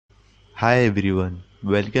Hi everyone,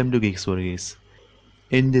 welcome to GeeksforGeeks.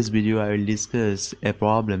 In this video I will discuss a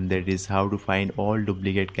problem that is how to find all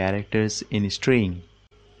duplicate characters in a string.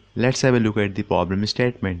 Let's have a look at the problem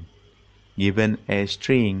statement. Given a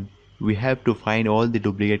string, we have to find all the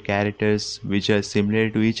duplicate characters which are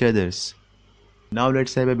similar to each others. Now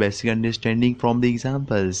let's have a basic understanding from the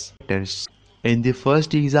examples. In the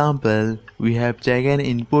first example, we have taken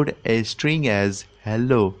input a string as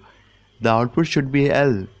hello. The output should be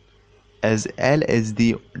L, as L is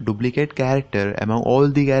the duplicate character among all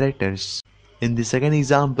the characters. In the second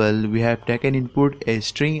example, we have taken input a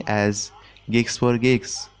string as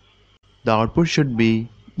GeeksforGeeks. The output should be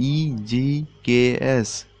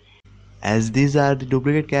EGKS, as these are the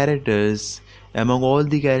duplicate characters among all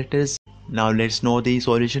the characters. Now let's know the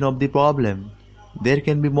solution of the problem. There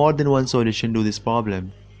can be more than one solution to this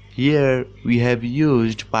problem. Here we have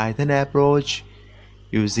used Python approach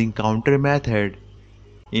using counter method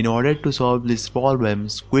in order to solve these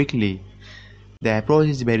problems quickly. The approach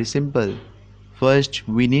is very simple. First,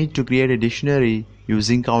 we need to create a dictionary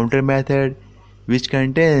using counter method which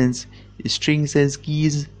contains strings as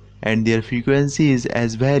keys and their frequencies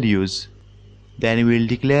as values. Then we will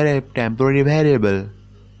declare a temporary variable.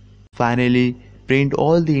 Finally, print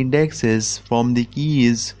all the indexes from the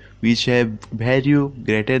keys which have value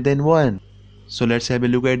greater than 1. So let's have a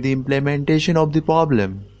look at the implementation of the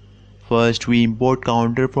problem. First, we import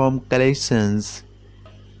counter from collections.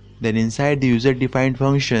 Then inside the user-defined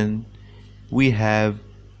function, we have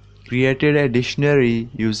created a dictionary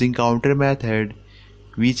using counter method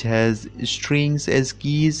which has strings as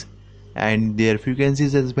keys and their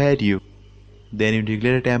frequencies as value. Then you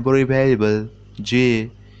declare a temporary variable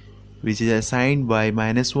j which is assigned by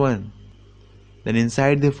 -1. Then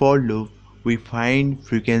inside the for loop, we find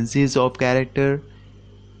frequencies of character,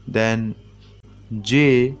 then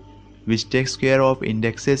j which takes care of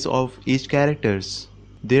indexes of each characters.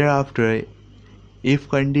 Thereafter, if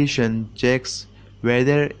condition checks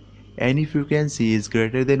whether any frequency is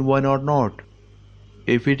greater than 1 or not.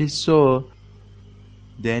 If it is so,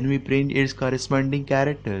 then we print its corresponding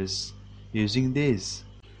characters using this.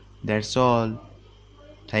 That's all.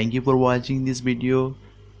 Thank you for watching this video.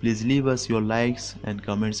 Please leave us your likes and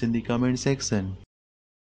comments in the comment section.